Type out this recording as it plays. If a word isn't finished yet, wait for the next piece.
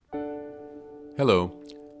Hello,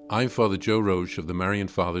 I'm Father Joe Roche of the Marian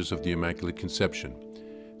Fathers of the Immaculate Conception.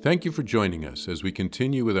 Thank you for joining us as we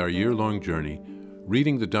continue with our year-long journey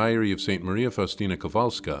reading the diary of St. Maria Faustina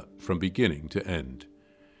Kowalska from beginning to end.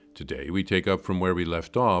 Today we take up from where we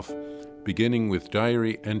left off, beginning with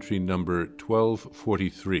diary entry number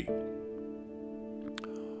 1243.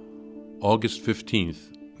 August 15th,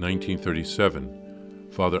 1937,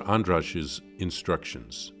 Father Andras's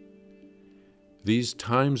instructions. These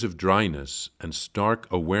times of dryness and stark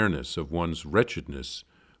awareness of one's wretchedness,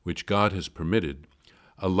 which God has permitted,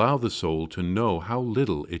 allow the soul to know how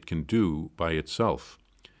little it can do by itself.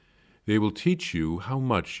 They will teach you how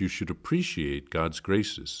much you should appreciate God's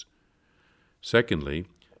graces. Secondly,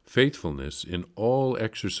 faithfulness in all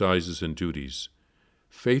exercises and duties,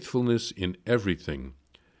 faithfulness in everything,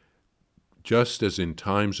 just as in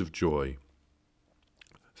times of joy.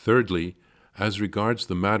 Thirdly, as regards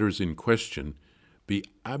the matters in question, be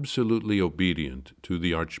absolutely obedient to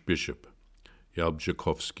the Archbishop,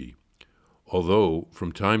 Jalbrzykowski, although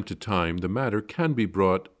from time to time the matter can be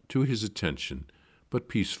brought to his attention, but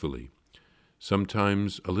peacefully.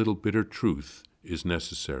 Sometimes a little bitter truth is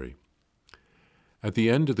necessary. At the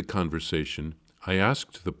end of the conversation, I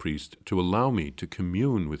asked the priest to allow me to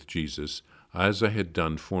commune with Jesus as I had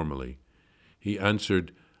done formerly. He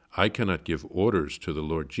answered, "I cannot give orders to the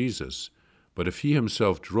Lord Jesus, but if he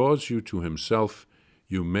himself draws you to himself,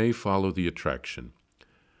 you may follow the attraction.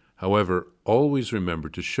 However, always remember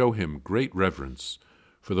to show him great reverence,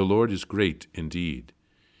 for the Lord is great indeed.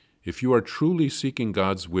 If you are truly seeking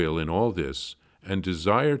God's will in all this and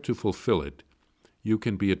desire to fulfill it, you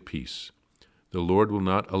can be at peace. The Lord will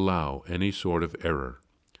not allow any sort of error.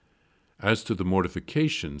 As to the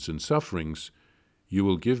mortifications and sufferings, you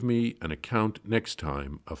will give me an account next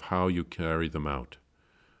time of how you carry them out.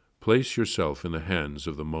 Place yourself in the hands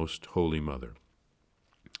of the Most Holy Mother."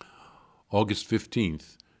 August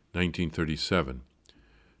 15th, 1937.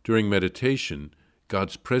 During meditation,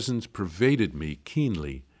 God's presence pervaded me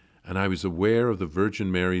keenly, and I was aware of the Virgin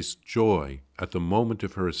Mary's joy at the moment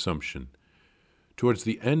of her Assumption. Towards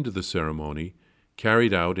the end of the ceremony,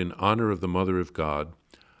 carried out in honor of the Mother of God,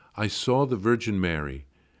 I saw the Virgin Mary,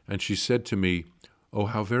 and she said to me, "Oh,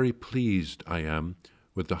 how very pleased I am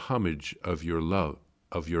with the homage of your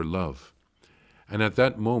love." And at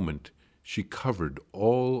that moment, she covered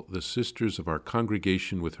all the sisters of our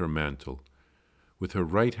congregation with her mantle. With her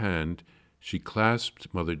right hand, she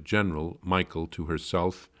clasped Mother General Michael to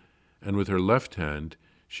herself, and with her left hand,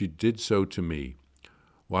 she did so to me,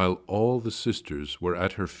 while all the sisters were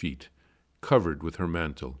at her feet, covered with her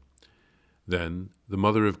mantle. Then the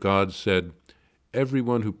Mother of God said,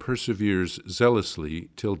 "Everyone who perseveres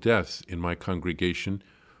zealously till death in my congregation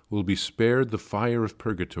will be spared the fire of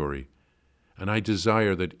purgatory, and I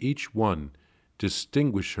desire that each one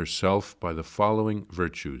distinguish herself by the following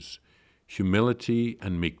virtues: humility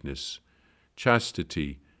and meekness,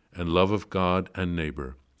 chastity and love of God and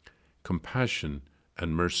neighbor, compassion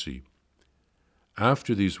and mercy."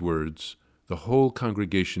 After these words, the whole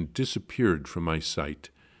congregation disappeared from my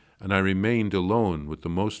sight, and I remained alone with the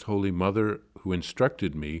Most Holy Mother, who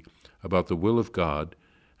instructed me about the will of God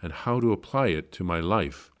and how to apply it to my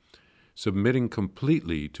life, submitting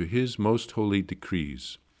completely to his most holy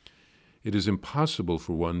decrees. It is impossible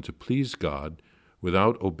for one to please God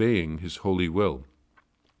without obeying his holy will.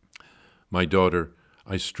 My daughter,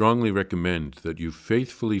 I strongly recommend that you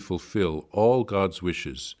faithfully fulfill all God's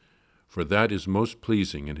wishes, for that is most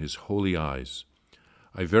pleasing in his holy eyes.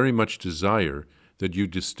 I very much desire that you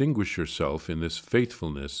distinguish yourself in this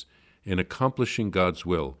faithfulness in accomplishing God's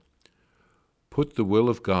will. Put the will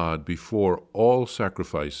of God before all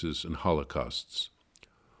sacrifices and holocausts.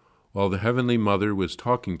 While the Heavenly Mother was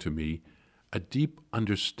talking to me, a deep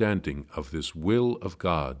understanding of this will of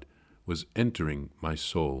God was entering my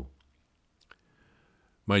soul.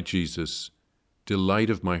 My Jesus, delight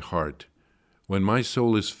of my heart, when my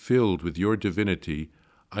soul is filled with your divinity,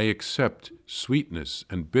 I accept sweetness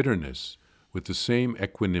and bitterness with the same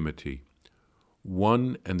equanimity.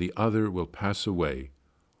 One and the other will pass away.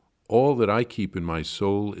 All that I keep in my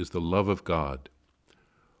soul is the love of God.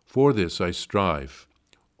 For this I strive.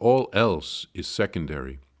 All else is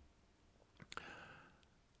secondary.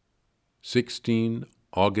 16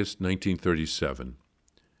 August 1937.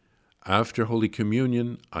 After Holy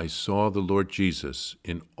Communion, I saw the Lord Jesus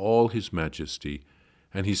in all his majesty,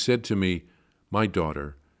 and he said to me, "My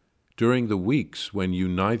daughter, during the weeks when you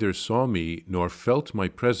neither saw me nor felt my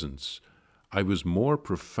presence, I was more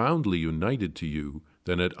profoundly united to you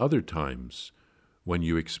than at other times, when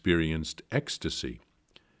you experienced ecstasy.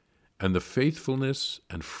 And the faithfulness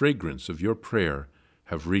and fragrance of your prayer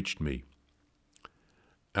have reached me.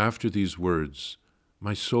 After these words,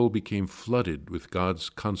 my soul became flooded with God's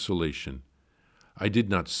consolation. I did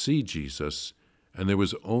not see Jesus, and there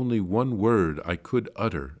was only one word I could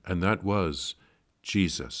utter, and that was,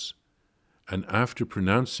 Jesus. And after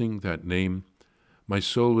pronouncing that name, my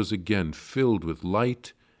soul was again filled with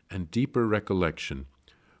light and deeper recollection,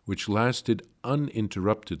 which lasted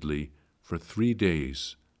uninterruptedly for 3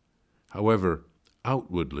 days. However,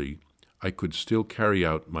 outwardly, I could still carry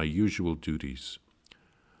out my usual duties.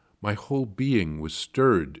 My whole being was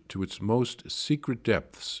stirred to its most secret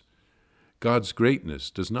depths. God's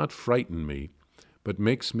greatness does not frighten me, but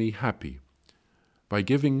makes me happy. By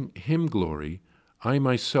giving Him glory, I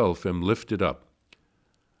myself am lifted up.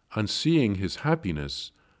 On seeing His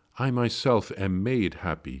happiness, I myself am made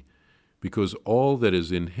happy, because all that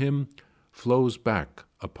is in Him flows back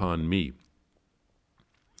upon me.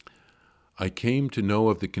 I came to know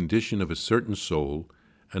of the condition of a certain soul,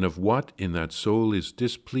 and of what in that soul is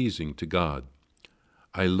displeasing to God.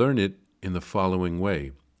 I learn it in the following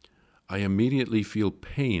way. I immediately feel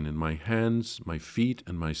pain in my hands, my feet,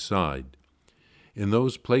 and my side, in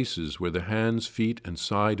those places where the hands, feet, and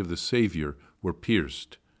side of the Savior were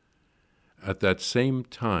pierced. At that same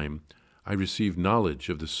time, I receive knowledge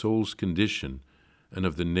of the soul's condition and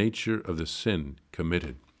of the nature of the sin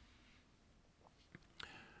committed.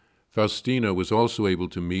 Faustina was also able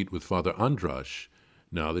to meet with Father Andras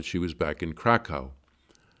now that she was back in Krakow.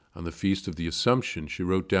 On the Feast of the Assumption, she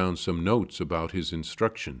wrote down some notes about his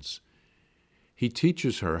instructions. He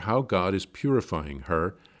teaches her how God is purifying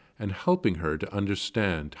her and helping her to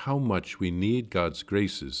understand how much we need God's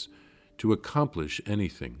graces to accomplish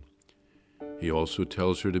anything. He also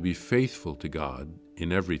tells her to be faithful to God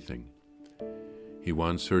in everything. He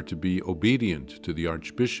wants her to be obedient to the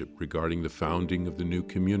Archbishop regarding the founding of the new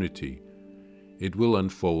community. It will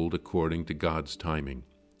unfold according to God's timing.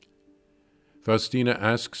 Faustina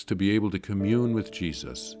asks to be able to commune with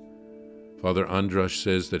Jesus. Father Andras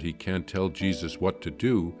says that he can't tell Jesus what to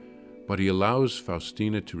do, but he allows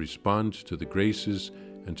Faustina to respond to the graces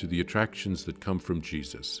and to the attractions that come from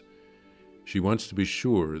Jesus. She wants to be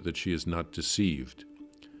sure that she is not deceived.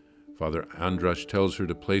 Father Andras tells her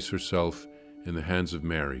to place herself in the hands of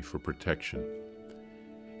Mary for protection.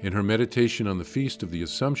 In her meditation on the Feast of the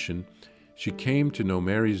Assumption, she came to know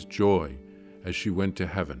Mary's joy as she went to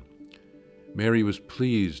heaven. Mary was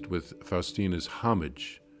pleased with Faustina's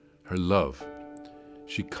homage, her love.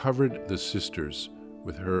 She covered the sisters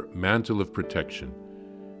with her mantle of protection,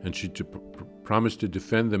 and she promised to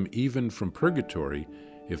defend them even from purgatory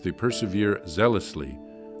if they persevere zealously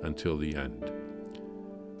until the end.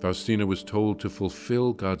 Faustina was told to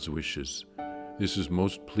fulfill God's wishes. This is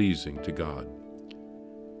most pleasing to God.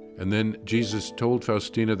 And then Jesus told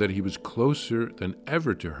Faustina that he was closer than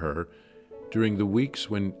ever to her during the weeks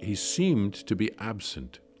when he seemed to be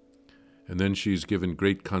absent. And then she is given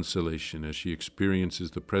great consolation as she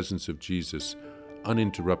experiences the presence of Jesus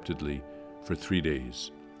uninterruptedly for 3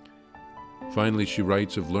 days. Finally, she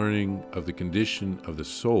writes of learning of the condition of the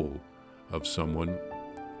soul of someone.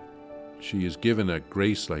 She is given a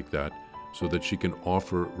grace like that so that she can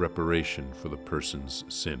offer reparation for the person's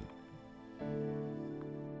sin.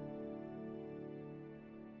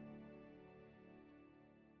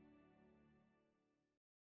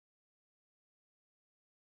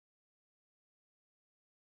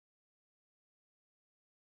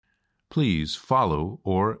 Please follow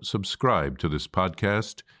or subscribe to this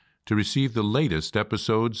podcast to receive the latest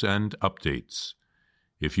episodes and updates.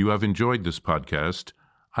 If you have enjoyed this podcast,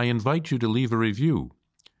 I invite you to leave a review.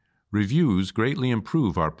 Reviews greatly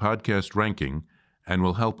improve our podcast ranking and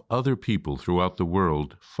will help other people throughout the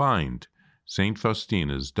world find St.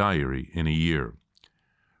 Faustina's Diary in a Year.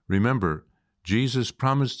 Remember, Jesus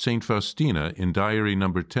promised St. Faustina in Diary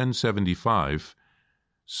number 1075,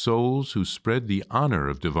 souls who spread the honor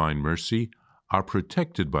of divine mercy are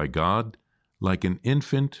protected by God like an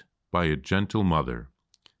infant by a gentle mother.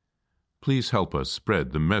 Please help us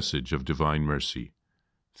spread the message of divine mercy.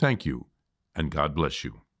 Thank you, and God bless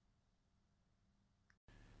you.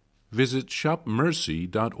 Visit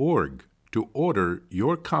shopmercy.org to order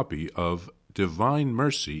your copy of Divine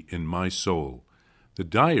Mercy in My Soul, the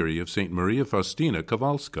Diary of St. Maria Faustina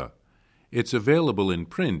Kowalska. It's available in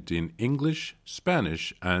print in English,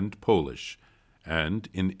 Spanish, and Polish, and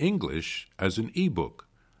in English as an e-book,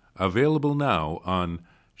 available now on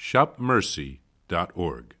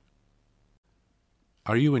shopmercy.org.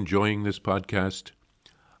 Are you enjoying this podcast?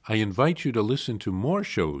 I invite you to listen to more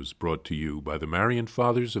shows brought to you by the Marian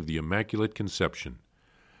Fathers of the Immaculate Conception.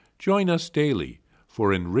 Join us daily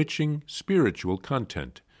for enriching spiritual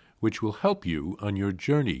content, which will help you on your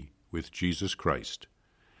journey with Jesus Christ.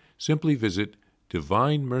 Simply visit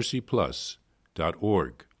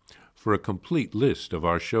divinemercyplus.org for a complete list of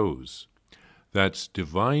our shows. That's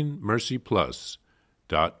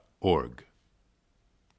divinemercyplus.org.